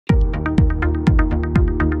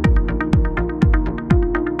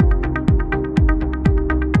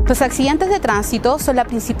Los accidentes de tránsito son la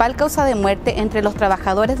principal causa de muerte entre los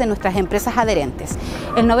trabajadores de nuestras empresas adherentes.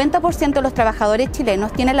 El 90% de los trabajadores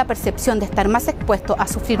chilenos tienen la percepción de estar más expuestos a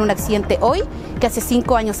sufrir un accidente hoy que hace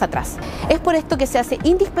 5 años atrás. Es por esto que se hace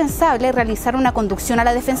indispensable realizar una conducción a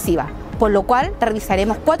la defensiva, por lo cual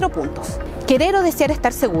revisaremos 4 puntos. Querer o desear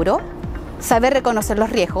estar seguro, saber reconocer los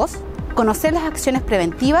riesgos, conocer las acciones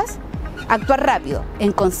preventivas, actuar rápido,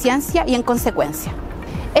 en conciencia y en consecuencia.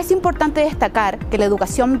 Es importante destacar que la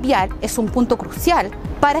educación vial es un punto crucial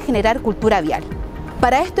para generar cultura vial.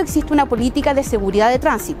 Para esto existe una política de seguridad de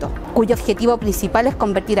tránsito, cuyo objetivo principal es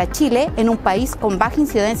convertir a Chile en un país con baja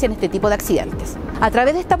incidencia en este tipo de accidentes. A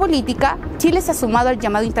través de esta política, Chile se ha sumado al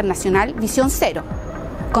llamado internacional Visión Cero,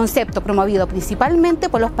 concepto promovido principalmente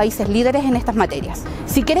por los países líderes en estas materias.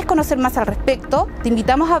 Si quieres conocer más al respecto, te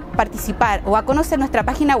invitamos a participar o a conocer nuestra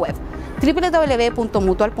página web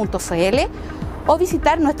www.mutual.cl o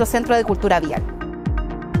visitar nuestro Centro de Cultura Vial.